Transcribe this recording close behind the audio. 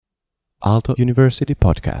Aalto University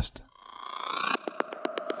podcast.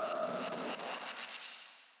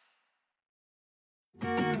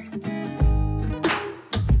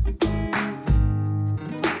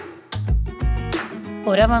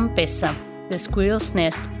 Orava Pessa, the Squirrel's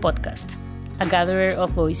Nest podcast, a gatherer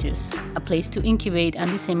of voices, a place to incubate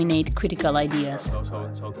and disseminate critical ideas.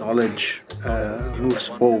 Knowledge moves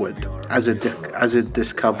forward as it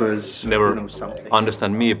discovers something.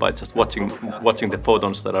 Understand me by just watching the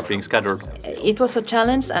photons that are being scattered. It was a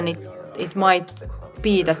challenge, and it might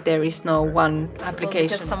be that there is no one application.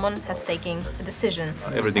 Because someone has taken a decision.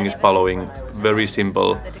 Everything is following very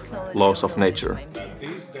simple laws of nature.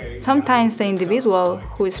 Sometimes the individual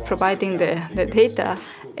who is providing the data,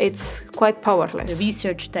 it's quite powerless. The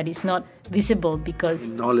research that is not visible because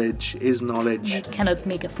knowledge is knowledge. You cannot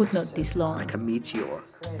make a footnote this long. Like a meteor.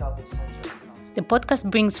 The podcast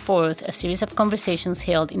brings forth a series of conversations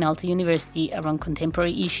held in Aalto University around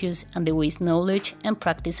contemporary issues and the ways knowledge and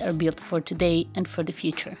practice are built for today and for the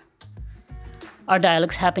future. Our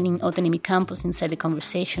dialogues happen in Autonomy Campus inside the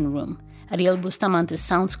conversation room, Ariel Bustamante's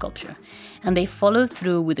sound sculpture, and they follow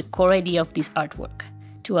through with the core idea of this artwork,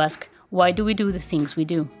 to ask, why do we do the things we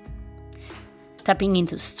do? Tapping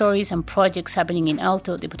into stories and projects happening in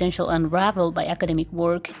Aalto, the potential unraveled by academic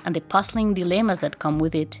work, and the puzzling dilemmas that come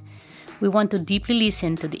with it, we want to deeply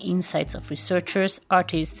listen to the insights of researchers,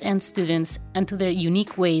 artists, and students, and to their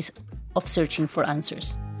unique ways of searching for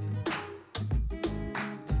answers.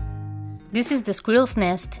 This is The Squirrel's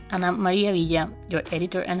Nest, and I'm Maria Villa, your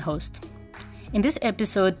editor and host. In this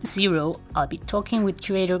episode 0, I'll be talking with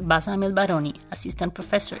curator Basam El Baroni, assistant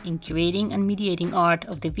professor in curating and mediating art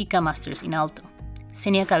of the Vika Masters in Aalto.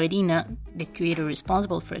 Xenia Caverina, the curator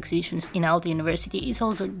responsible for exhibitions in Aalto University, is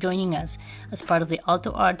also joining us as part of the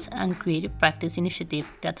Aalto Arts and Creative Practice Initiative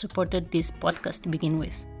that supported this podcast to begin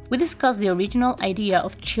with. We discussed the original idea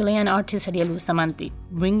of Chilean artist Ariel Bustamante,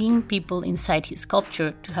 bringing people inside his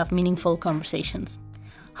sculpture to have meaningful conversations.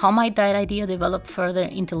 How might that idea develop further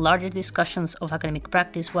into larger discussions of academic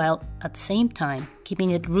practice while, at the same time,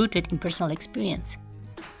 keeping it rooted in personal experience?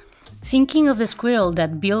 Thinking of the squirrel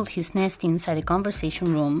that built his nest inside a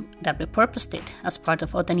conversation room, that repurposed it as part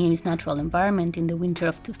of Otaniemi's natural environment in the winter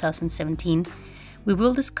of 2017, we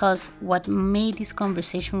will discuss what made this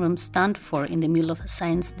conversation room stand for in the middle of a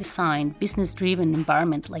science-designed, business-driven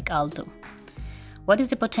environment like Aalto. What is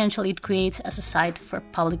the potential it creates as a site for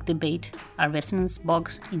public debate, a resonance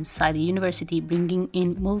box inside the university bringing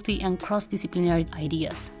in multi- and cross-disciplinary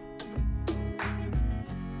ideas?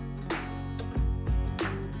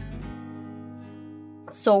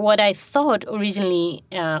 So what I thought originally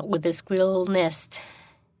with the Squirrel Nest,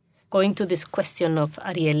 going to this question of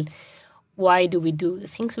Ariel, why do we do the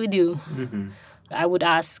things we do? Mm-hmm. I would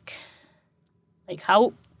ask,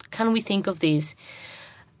 how can we think of this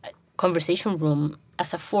conversation room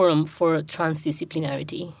as a forum for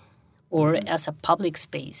transdisciplinarity or as a public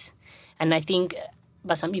space? And I think,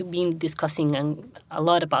 Basam, you've been discussing a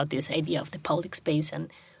lot about this idea of the public space and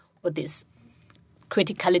what this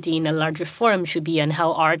criticality in a larger forum should be and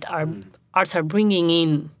how arts are bringing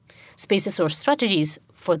in spaces or strategies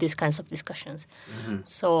for these kinds of discussions. Mm-hmm.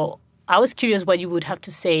 So I was curious what you would have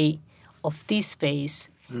to say of this space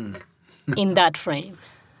in that frame.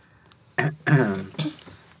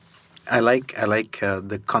 I like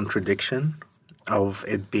the contradiction of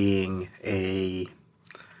it being a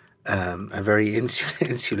very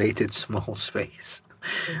insulated small space,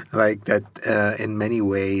 like that in many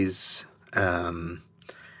ways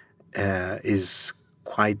is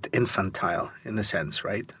quite infantile in a sense,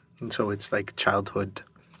 right? And so it's like childhood,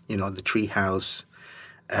 the tree house,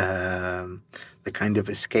 the kind of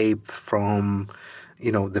escape from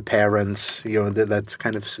the parents, that's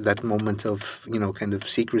kind of that moment of, kind of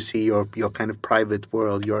secrecy or your kind of private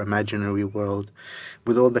world, your imaginary world,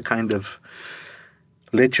 with all the kind of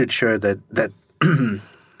literature that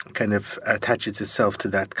kind of attaches itself to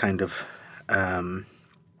that kind of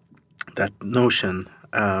that notion.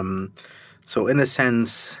 So in a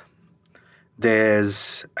sense,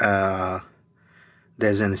 there's an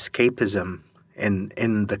escapism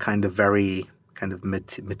in the kind of very kind of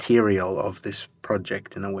material of this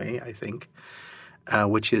project in a way, I think,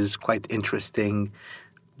 which is quite interesting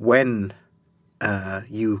when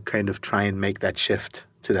you kind of try and make that shift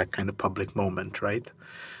to that kind of public moment, right?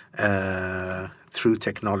 Through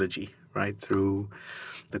technology, right? Through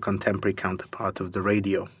the contemporary counterpart of the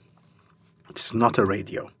radio. It's not a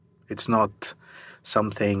radio. It's not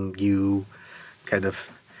something you kind of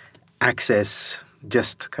access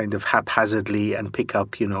just kind of haphazardly and pick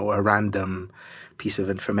up, a random piece of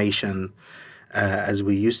information as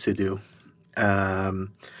we used to do.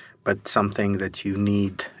 but something that you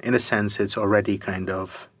need. In a sense, it's already kind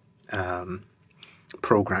of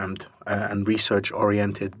programmed and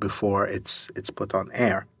research-oriented before it's put on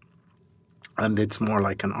air. And it's more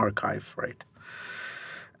like an archive, right?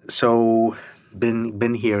 So,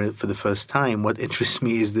 been here for the first time. What interests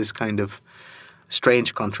me is this kind of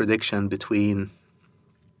strange contradiction between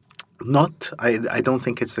I don't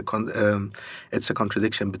think it's a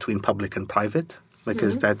contradiction between public and private,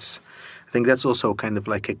 because I think that's also kind of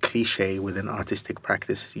like a cliche within artistic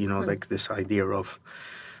practice, like this idea of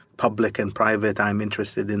public and private. I'm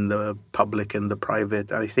interested in the public and the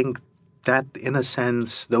private. I think that, in a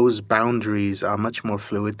sense, those boundaries are much more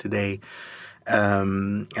fluid today.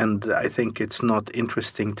 And I think it's not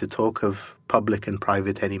interesting to talk of public and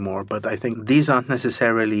private anymore. But I think these aren't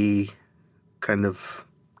necessarily kind of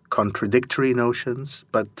contradictory notions,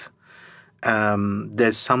 but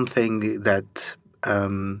there's something that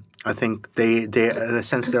I think they in a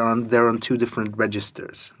sense they're on two different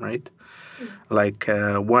registers, right? Like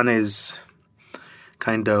one is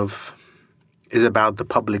kind of is about the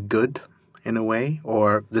public good in a way,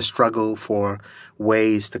 or the struggle for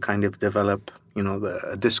ways to kind of develop,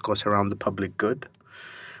 a discourse around the public good.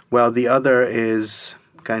 Well, the other is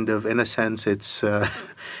kind of, in a sense, it's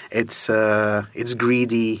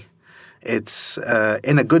greedy. It's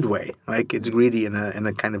in a good way, like it's greedy in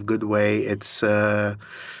a kind of good way. It's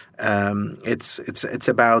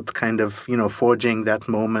about kind of forging that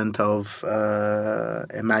moment of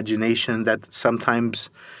imagination that sometimes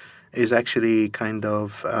is actually kind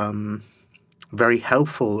of very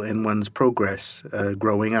helpful in one's progress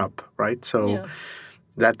growing up, right? So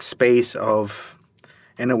that space of,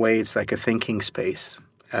 in a way, it's like a thinking space.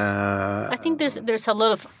 I think there's a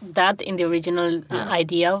lot of that in the original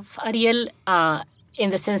idea of Ariel, in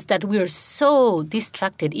the sense that we're so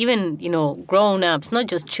distracted, even, grown-ups, not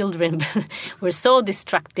just children, but we're so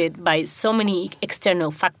distracted by so many external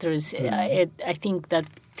factors. I think that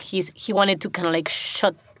he wanted to kind of like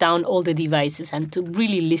shut down all the devices and to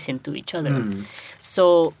really listen to each other.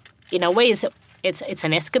 So in a way, it's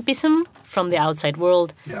an escapism from the outside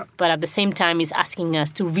world, but at the same time is asking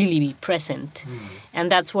us to really be present. And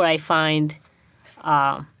that's where I find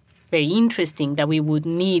very interesting that we would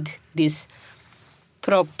need this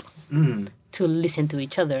prop to listen to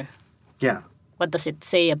each other. Yeah. What does it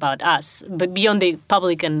say about us? But beyond the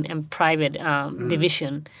public and private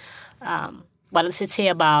division, what does it say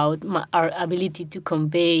about our ability to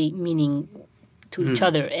convey meaning to each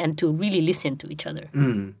other and to really listen to each other?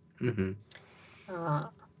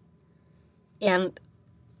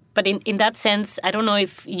 But in that sense, I don't know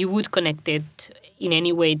if you would connect it in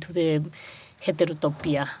any way to the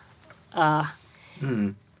heterotopia,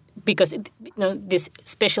 because this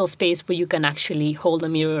special space where you can actually hold a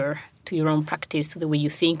mirror to your own practice, to the way you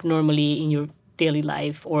think normally in your daily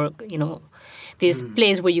life, or this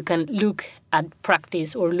place where you can look at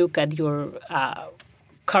practice or look at your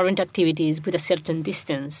current activities with a certain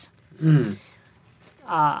distance. And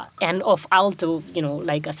of Aalto,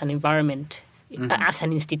 like as an environment, as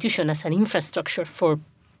an institution, as an infrastructure for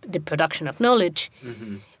the production of knowledge,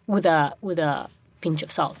 with a pinch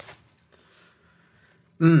of salt.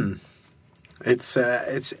 It's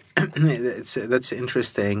that's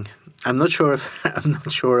interesting. I'm not sure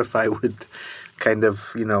if I would kind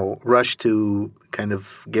of rush to kind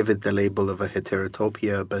of give it the label of a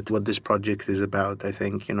heterotopia. But what this project is about, I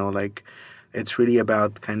think, it's really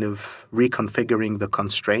about kind of reconfiguring the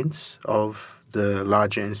constraints of the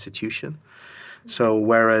larger institution. So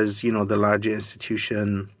whereas, the larger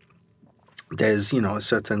institution, there's, a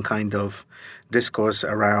certain kind of discourse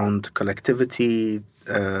around collectivity,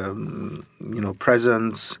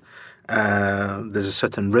 presence, there's a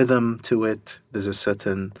certain rhythm to it, there's a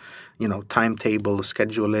certain, timetable,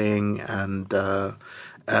 scheduling, and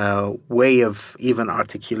way of even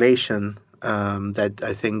articulation that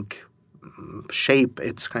I think shape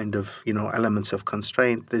its kind of elements of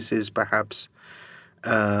constraint. This is perhaps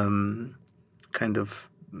kind of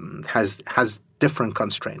has different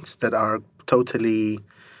constraints that are totally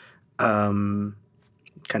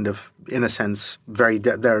kind of, in a sense, very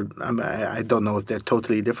I don't know if they're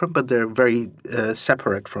totally different, but they're very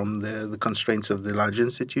separate from the constraints of the large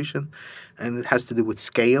institution, and it has to do with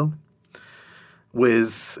scale.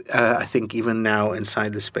 With I think even now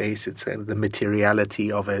inside the space, it's the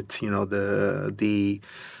materiality of it.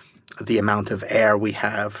 The amount of air we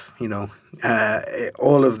have.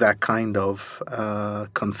 All of that kind of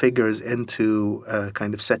configures into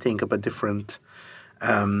kind of setting up a different,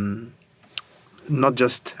 not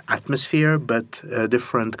just atmosphere, but a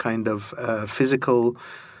different kind of physical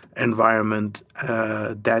environment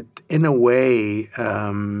that, in a way,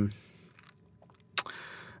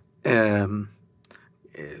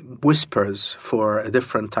 whispers for a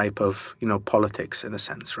different type of, politics in a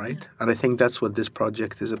sense, right? Yeah. And I think that's what this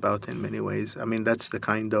project is about in many ways. I mean, that's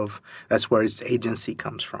where its agency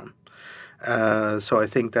comes from. So I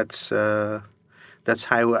think that's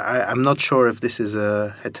how I'm not sure if this is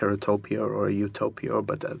a heterotopia or a utopia,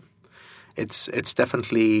 but it's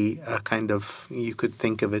definitely a kind of, you could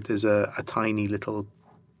think of it as a tiny little,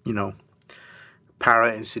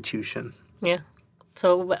 para-institution. Yeah.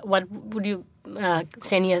 So what would you,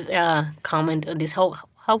 Xenia, comment on this?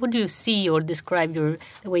 How would you see or describe the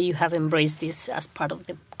way you have embraced this as part of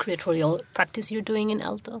the curatorial practice you're doing in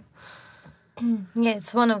Aalto? Yeah,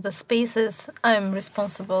 it's one of the spaces I'm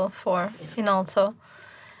responsible for in Aalto.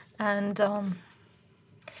 And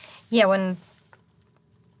when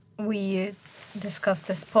we discussed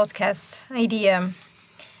this podcast idea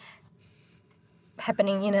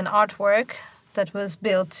happening in an artwork that was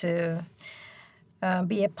built to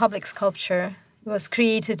be a public sculpture, it was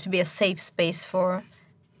created to be a safe space for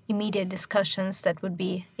immediate discussions that would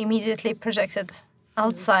be immediately projected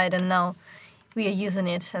outside, and now we are using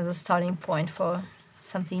it as a starting point for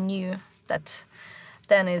something new that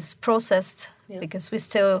then is processed, because we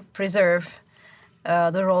still preserve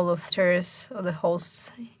the role of actors or the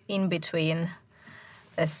hosts in between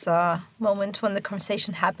this moment when the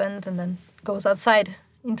conversation happened and then goes outside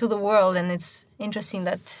into the world. And it's interesting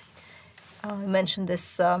that you mentioned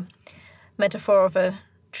this metaphor of a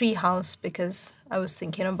tree house, because I was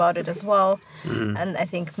thinking about it as well. Mm-hmm. And I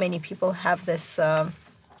think many people have this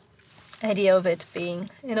idea of it being,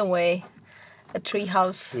 in a way, a tree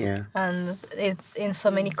house. Yeah. And it's in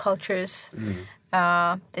so many cultures.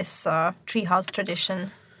 This tree house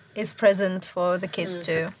tradition is present for the kids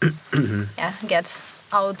to get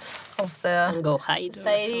out of the and go hide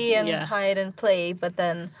society and hide and play. But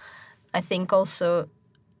then I think also,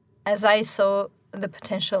 as I saw the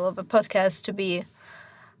potential of a podcast to be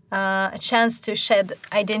a chance to shed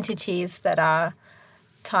identities that are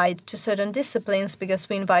tied to certain disciplines, because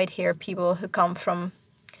we invite here people who come from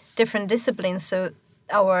different disciplines. So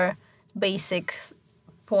our basic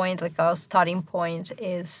point, like our starting point,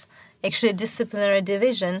 is actually disciplinary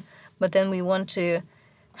division, but then we want to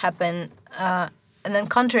happen, an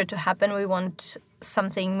encounter to happen. We want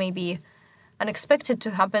something maybe unexpected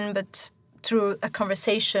to happen, but through a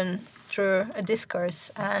conversation, through a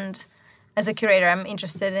discourse. And as a curator, I'm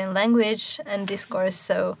interested in language and discourse,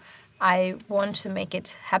 so I want to make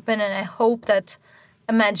it happen, and I hope that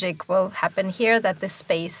a magic will happen here, that this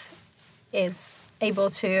space is able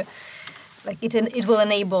to, it will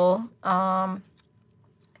enable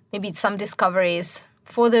maybe some discoveries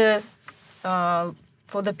for the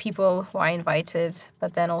people who are invited,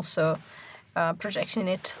 but then also projecting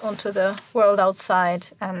it onto the world outside.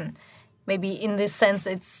 And maybe in this sense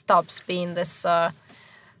it stops being this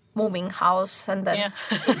moving house, and then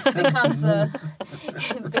it becomes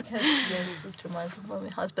because it reminds of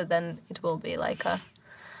moving house, but then it will be like a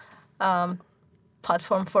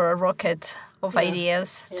platform for a rocket of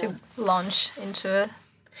ideas to launch into a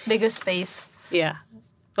bigger space. Yeah.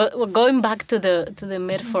 Well, going back to the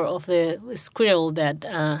metaphor of the squirrel that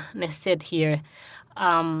nested here,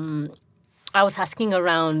 I was asking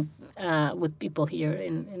around with people here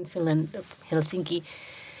in Finland, Helsinki,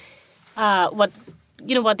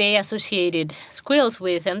 what they associated squirrels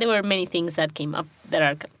with, and there were many things that came up that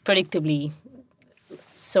are predictably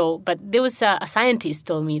so. But there was a scientist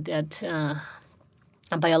told me that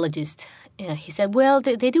a biologist. He said, well,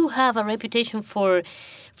 they do have a reputation for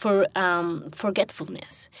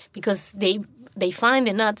forgetfulness, because they find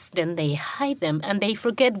the nuts, then they hide them, and they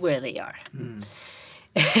forget where they are.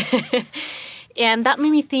 And that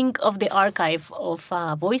made me think of the archive of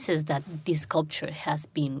voices that this sculpture has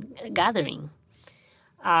been gathering.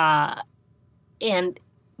 And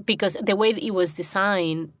because the way it was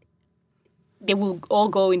designed, they will all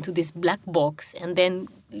go into this black box, and then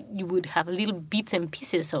you would have little bits and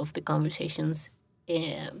pieces of the conversations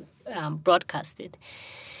broadcasted.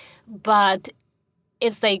 But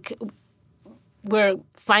it's like we're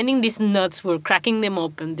finding these nuts, we're cracking them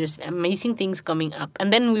open, there's amazing things coming up,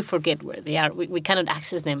 and then we forget where they are. We cannot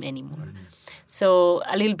access them anymore. So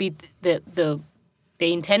a little bit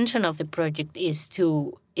the intention of the project is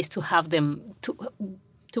to have them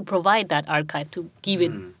to provide that archive, to give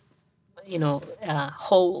it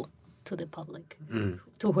whole to the public,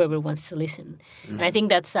 to whoever wants to listen. And I think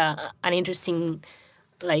that's an interesting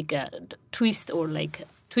twist or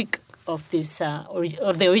tweak of this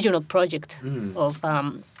of the original project of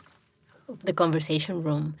the conversation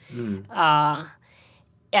room.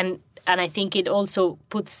 And I think it also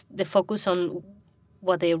puts the focus on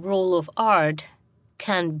what the role of art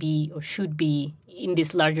can be or should be in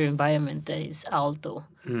this larger environment that is Aalto,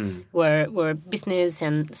 where business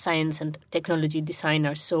and science and technology design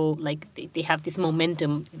are so like they have this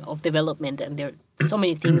momentum of development, and there are so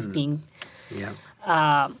many things being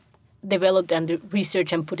developed and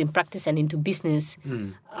researched and put in practice and into business.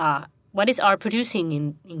 What is art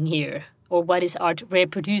producing in here, or what is art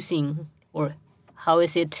reproducing, or how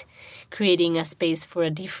is it creating a space for a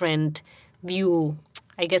different view?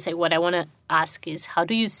 I guess what I want to ask is, how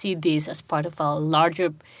do you see this as part of a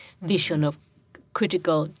larger vision of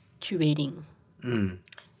critical curating?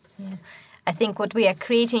 I think what we are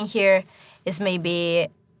creating here is maybe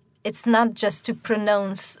it's not just to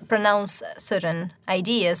pronounce certain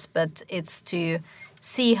ideas, but it's to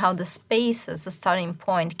see how the space as a starting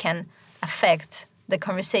point can affect the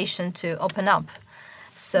conversation to open up.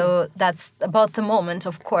 So that's about the moment,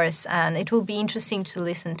 of course, and it will be interesting to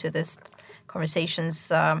listen to this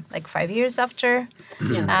conversations like 5 years after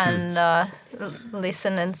and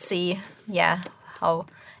listen and see, how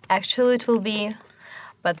actual it will be.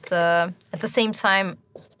 But at the same time,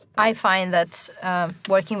 I find that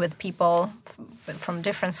working with people from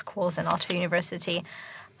different schools and Aalto University,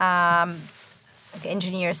 like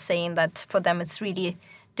engineers saying that for them it's really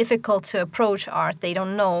difficult to approach art. They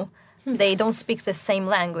don't know. They don't speak the same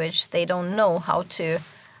language. They don't know how to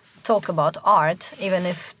talk about art, even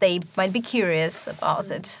if they might be curious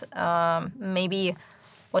about it. Maybe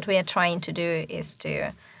what we are trying to do is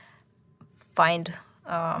to find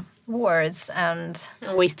words and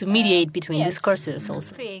ways to mediate between discourses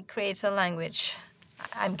also. Create a language.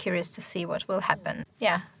 I'm curious to see what will happen.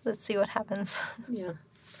 Yeah, let's see what happens. Yeah.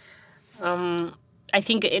 I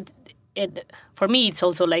think it for me it's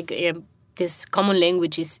also like this common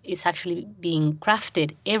language is actually being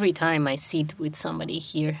crafted every time I sit with somebody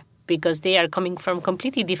here, because they are coming from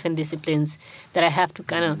completely different disciplines that I have to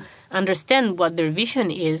kind of understand what their vision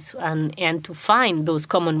is and to find those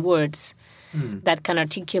common words that can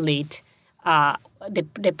articulate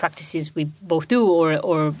the practices we both do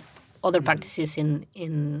or other practices in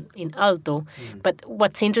Aalto. But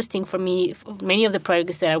what's interesting for me, many of the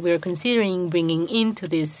projects that we are considering bringing into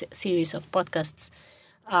this series of podcasts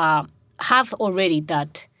have already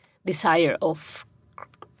that desire of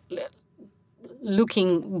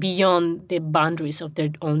looking beyond the boundaries of their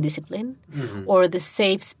own discipline or the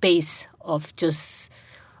safe space of just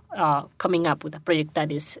coming up with a project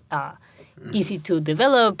that is easy to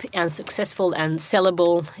develop and successful and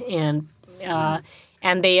sellable,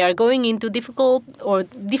 and they are going into difficult or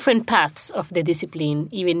different paths of the discipline,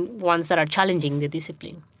 even ones that are challenging the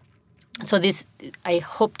discipline. So this, I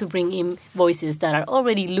hope to bring in voices that are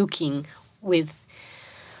already looking with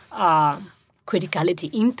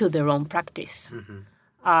criticality into their own practice,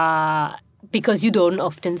 because you don't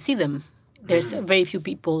often see them. There's very few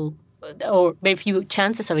people or very few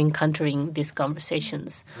chances of encountering these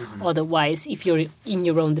conversations. Otherwise, if you're in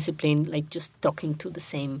your own discipline, like just talking to the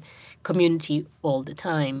same community all the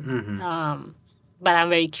time. But I'm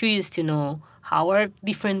very curious to know how are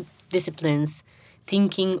different disciplines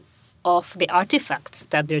thinking of the artifacts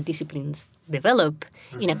that their disciplines develop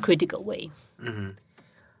in a critical way.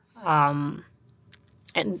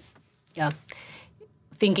 And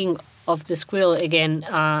thinking of the squirrel again,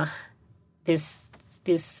 this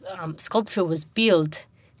sculpture was built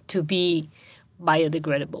to be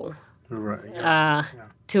biodegradable,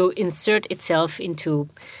 to insert itself into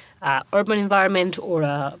urban environment or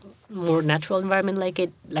a more natural environment like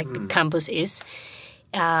the campus is.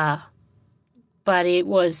 But it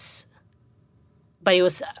was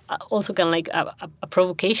also kind of like a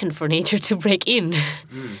provocation for nature to break in.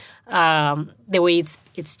 The way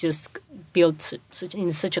it's just built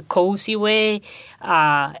in such a cozy way.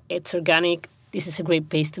 It's organic. This is a great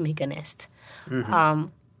place to make a nest.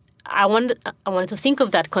 I wanted to think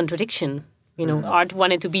of that contradiction. Art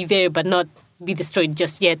wanted to be there but not be destroyed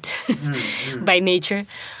just yet by nature.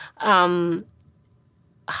 How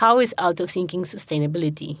is Aalto thinking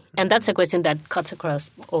sustainability? And that's a question that cuts across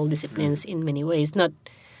all disciplines in many ways, not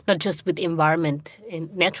just with environment, in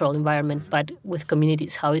natural environment, but with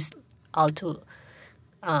communities. How is Aalto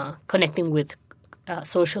connecting with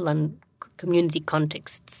social and community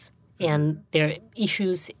contexts and their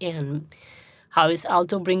issues, and how is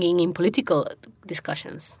Aalto bringing in political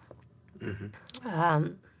discussions?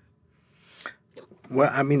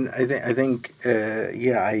 Well, I mean, I think I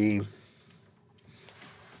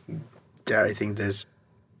think there's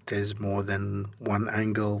more than one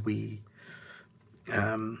angle we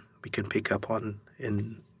can pick up on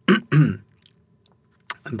in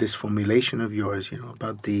this formulation of yours,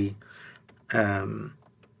 about the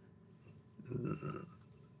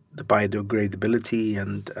biodegradability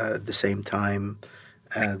and at the same time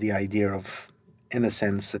the idea of in a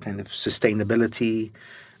sense, a kind of sustainability.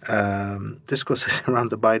 Discourses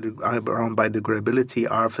around biodegradability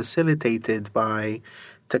are facilitated by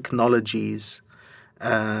technologies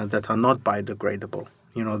that are not biodegradable.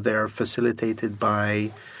 They're facilitated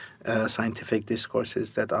by scientific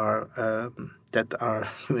discourses that are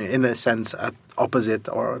in a sense at opposite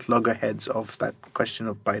or loggerheads of that question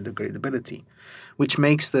of biodegradability, which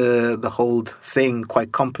makes the whole thing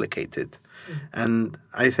quite complicated. And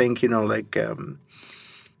I think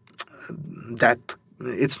that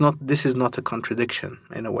this is not a contradiction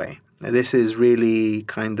in a way. This is really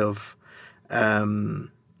kind of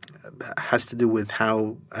has to do with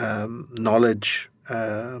how knowledge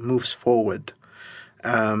moves forward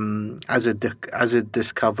as it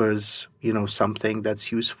discovers something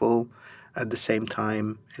that's useful. At the same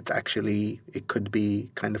time, it could be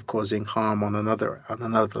kind of causing harm on another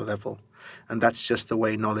level, and that's just the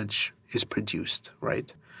way knowledge is produced,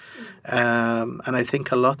 right? And I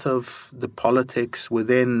think a lot of the politics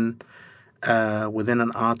within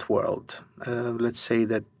an art world, let's say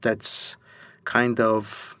that's kind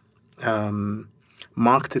of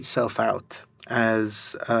marked itself out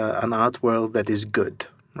as an art world that is good,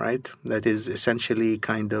 right? That is essentially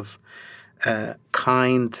kind of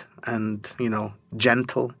kind and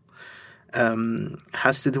gentle,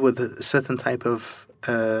 has to do with a certain type of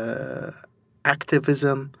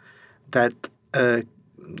activism that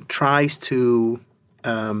tries to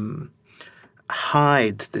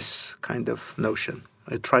hide this kind of notion.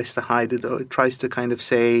 It tries to hide it, or it tries to kind of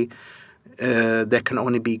say there can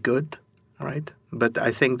only be good, right? But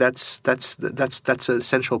I think that's an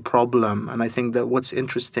essential problem, and I think that what's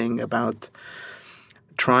interesting about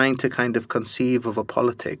trying to kind of conceive of a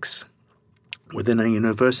politics within a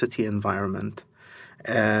university environment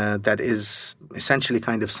that is essentially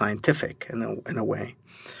kind of scientific in a way,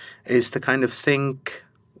 is to kind of think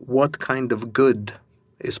what kind of good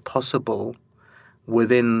is possible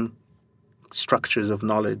within structures of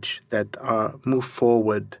knowledge that move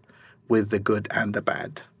forward with the good and the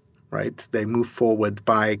bad, right? They move forward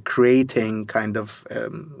by creating kind of,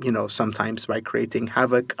 sometimes by creating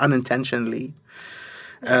havoc unintentionally.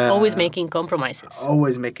 Always making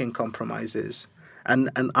compromises.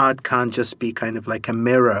 And art can't just be kind of like a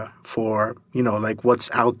mirror for, like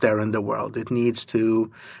what's out there in the world. It needs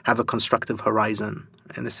to have a constructive horizon,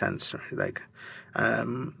 in a sense, right? Like,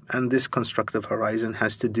 and this constructive horizon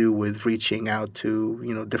has to do with reaching out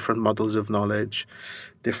to, different models of knowledge,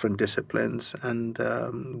 different disciplines, and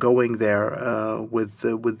going there with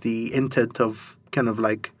the intent of kind of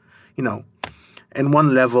like, in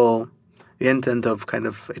one level, the intent of kind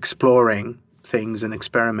of exploring things and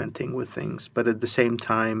experimenting with things, but at the same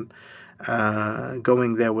time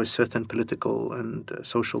going there with certain political and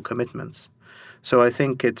social commitments. So I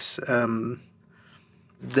think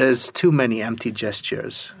there's too many empty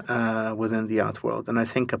gestures within the art world, and I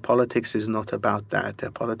think a politics is not about that.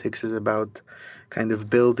 A politics is about kind of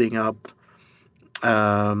building up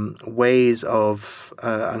ways of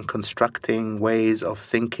and constructing ways of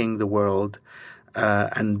thinking the world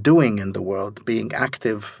and doing in the world, being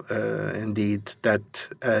active indeed, that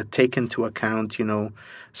take into account,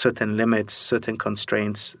 certain limits, certain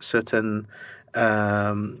constraints, certain,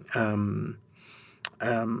 the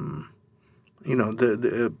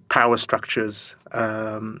power structures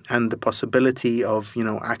and the possibility of,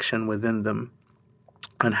 action within them,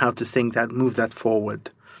 and how to think that, move that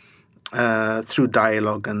forward through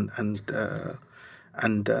dialogue and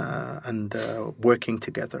working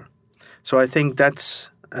together. So I think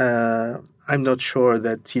that's, I'm not sure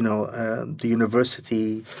that, the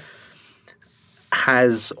university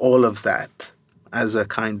has all of that as a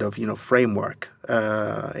kind of, framework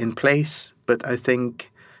in place, but I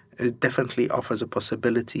think it definitely offers a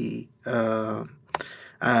possibility for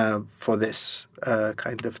this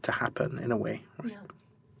kind of to happen in a way. Right? Yeah.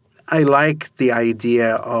 I like the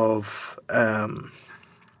idea of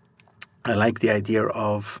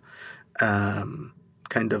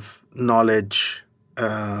kind of knowledge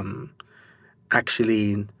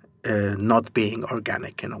actually not being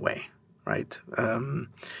organic in a way, right?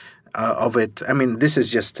 Of it, I mean, this is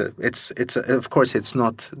just of course it's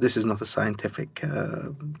not. This is not a scientific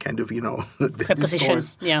kind of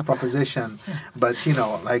proposition, but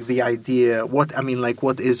like the idea. What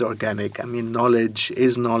is organic? I mean, knowledge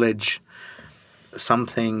is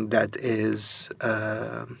something that is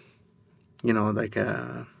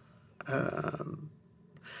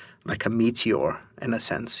like a meteor in a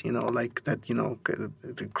sense, like that,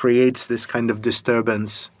 it creates this kind of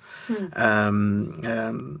disturbance.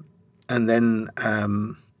 And then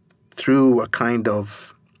through a kind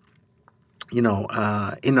of,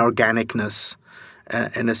 inorganicness,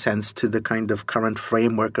 in a sense, to the kind of current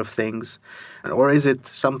framework of things? Or is it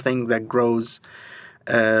something that grows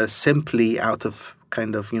simply out of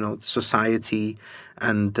kind of, society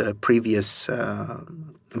and previous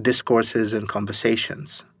discourses and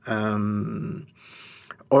conversations?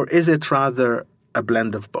 Or is it rather a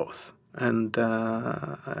blend of both? And,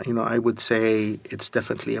 I would say it's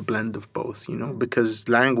definitely a blend of both, because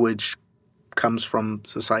language comes from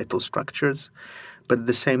societal structures, but at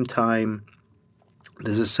the same time,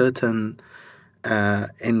 there's a certain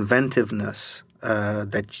inventiveness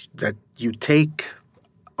that you take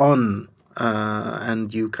on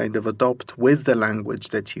and you kind of adopt with the language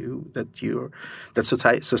that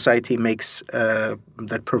society makes,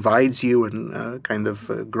 that provides you and kind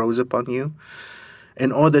of grows upon you,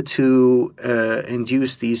 in order to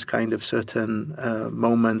induce these kind of certain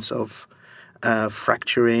moments of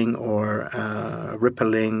fracturing or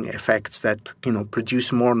rippling effects that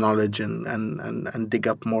produce more knowledge and dig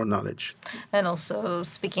up more knowledge. And also,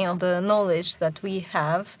 speaking of the knowledge that we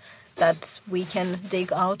have, that we can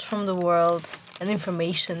dig out from the world, and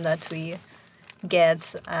information that we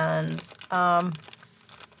get, and I'm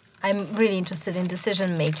really interested in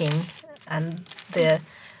decision making and the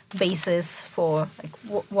basis for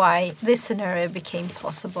why this scenario became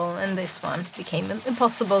possible and this one became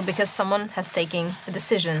impossible, because someone has taken a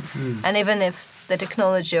decision. And even if the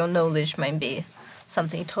technology or knowledge might be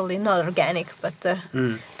something totally not organic, but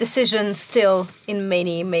the decision still in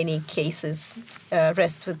many cases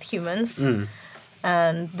rests with humans.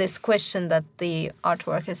 And this question that the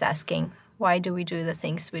artwork is asking, why do we do the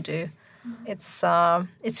things we do? It's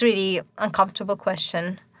really uncomfortable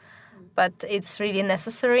question, but it's really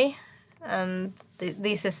necessary, and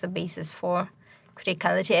this is the basis for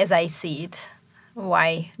criticality as I see it.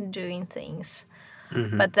 Why doing things?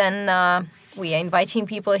 But then we are inviting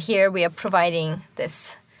people here. We are providing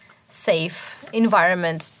this safe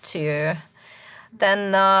environment to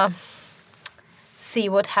then see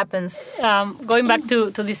what happens. Going back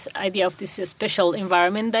to this idea of this special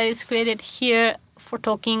environment that is created here for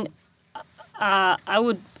talking, I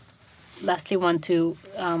would lastly want to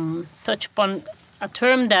touch upon a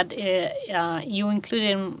term that you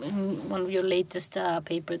included in one of your latest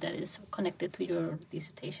paper that is connected to your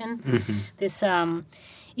dissertation. This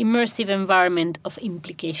immersive environment of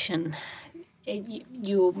implication.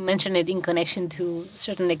 You mentioned it in connection to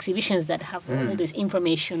certain exhibitions that have all this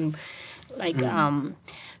information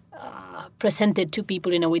presented to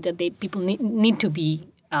people in a way that people need to be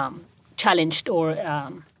challenged or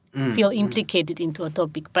feel implicated into a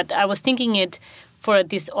topic. But I was thinking it for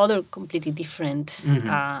this other completely different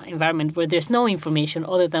environment where there's no information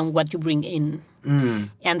other than what you bring in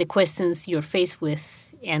and the questions you're faced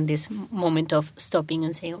with, and this moment of stopping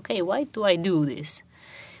and saying, okay, why do I do this?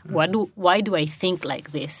 Why do I think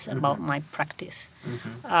like this about my practice?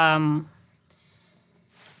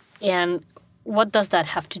 And what does that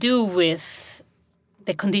have to do with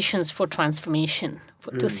the conditions for transformation,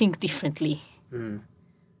 to think differently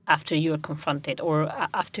after you're confronted, or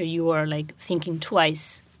after you are thinking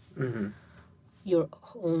twice your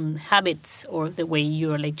own habits or the way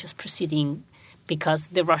you're just proceeding because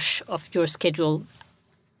the rush of your schedule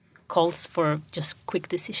calls for just quick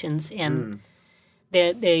decisions, and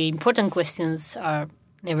the important questions are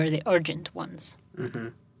never the urgent ones.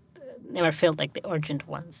 Never felt like the urgent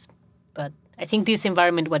ones. But I think this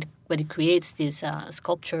environment, what it creates, this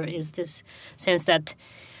sculpture, is this sense that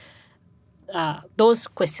those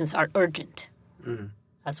questions are urgent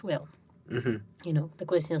as well. The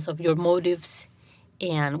questions of your motives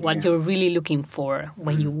and what you're really looking for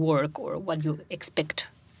when you work, or what you expect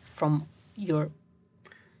from your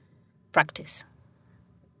practice.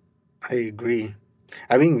 I agree.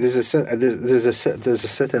 I mean, there's a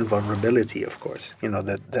certain vulnerability, of course,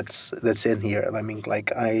 that's in here. I mean,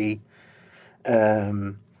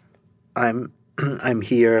 I'm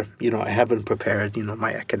here, I haven't prepared,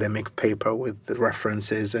 my academic paper with the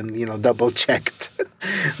references and, double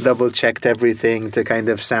checked everything to kind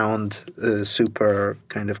of sound super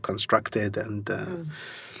kind of constructed, and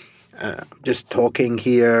just talking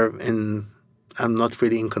here, I'm not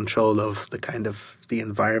really in control of the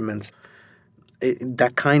environment.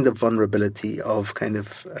 That kind of vulnerability of kind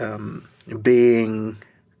of being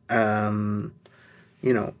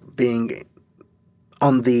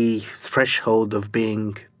on the threshold of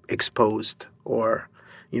being exposed, or,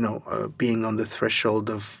 being on the threshold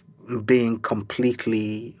of being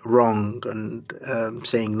completely wrong and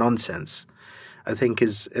saying nonsense, I think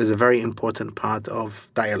is a very important part of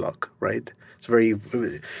dialogue, right? It's very,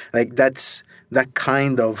 it's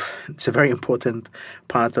a very important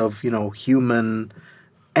part of,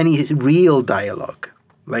 any real dialogue.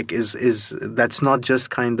 Like is that's not just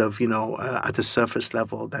kind of, you know, at a surface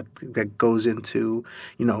level that goes into,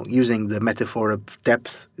 you know, using the metaphor of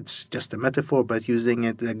depth. It's just a metaphor, but using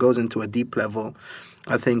it that goes into a deep level,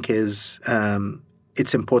 I think is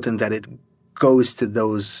it's important that it goes to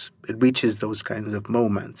those, it reaches those kinds of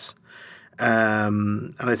moments,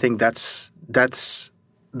 and I think that's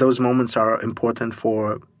those moments are important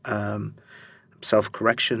for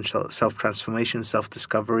self-correction, self-transformation,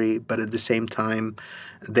 self-discovery, but at the same time,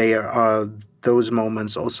 there are those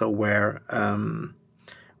moments also where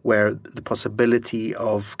the possibility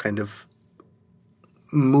of kind of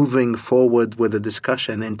moving forward with a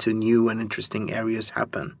discussion into new and interesting areas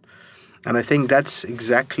happen. And I think that's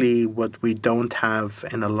exactly what we don't have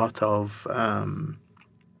in a lot of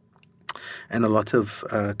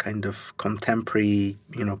kind of contemporary,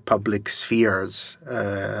 you know, public spheres.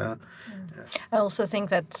 I also think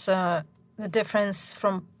that the difference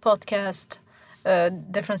from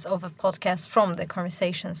difference of a podcast from the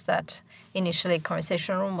conversations that initially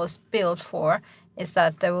Conversation Room was built for is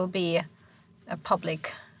that there will be a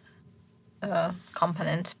public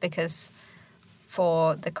component, because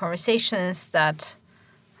for the conversations that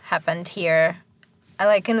happened here,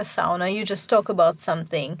 like in the sauna, you just talk about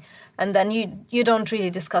something and then you don't really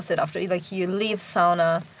discuss it after. Like you leave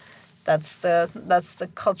sauna. That's the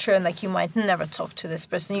culture, and like you might never talk to this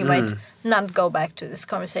person. You might not go back to this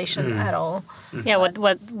conversation at all. Yeah,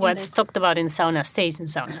 what's talked about in sauna stays in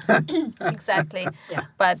sauna. Exactly. Yeah.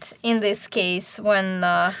 But in this case, when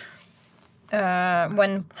we are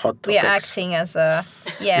acting as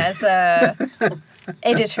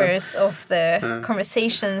editors of the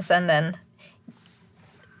conversations, and then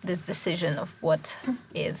this decision of what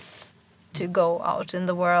is to go out in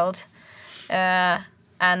the world.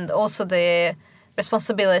 And also the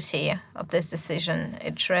responsibility of this decision,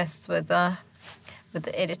 it rests with the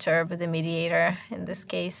editor, with the mediator in this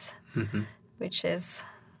case, which is,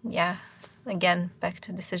 again, back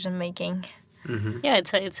to decision making. Mm-hmm. Yeah,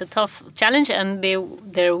 it's a tough challenge, and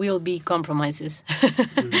there will be compromises.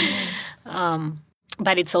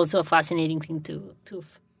 But it's also a fascinating thing to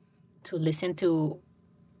listen to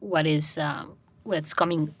what's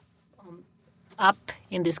coming up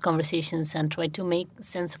in these conversations and try to make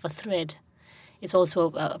sense of a thread. It's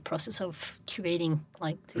also a process of curating,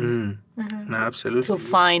 like No, absolutely, to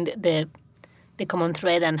find the common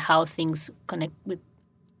thread and how things connect with,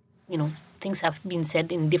 you know, things have been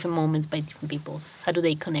said in different moments by different people. How do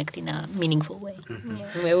they connect in a meaningful way?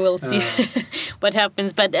 Yeah. We will see what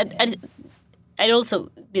happens. But I also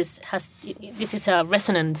this is a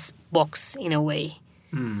resonance box in a way.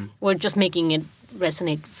 We're just making it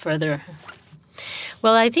resonate further.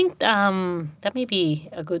 Well, I think that may be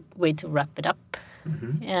a good way to wrap it up.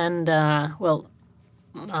 And,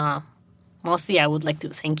 mostly I would like to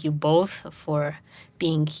thank you both for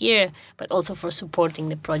being here, but also for supporting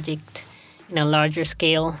the project in a larger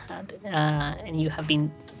scale. And you have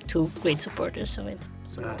been two great supporters of it.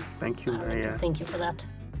 So thank you, Maria. Thank you for that.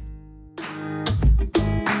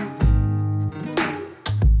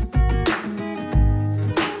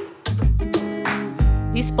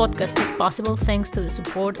 This podcast is possible thanks to the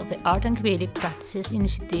support of the Art and Creative Practices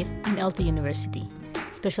Initiative in Aalto University.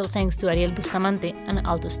 Special thanks to Ariel Bustamante and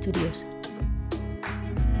Aalto Studios.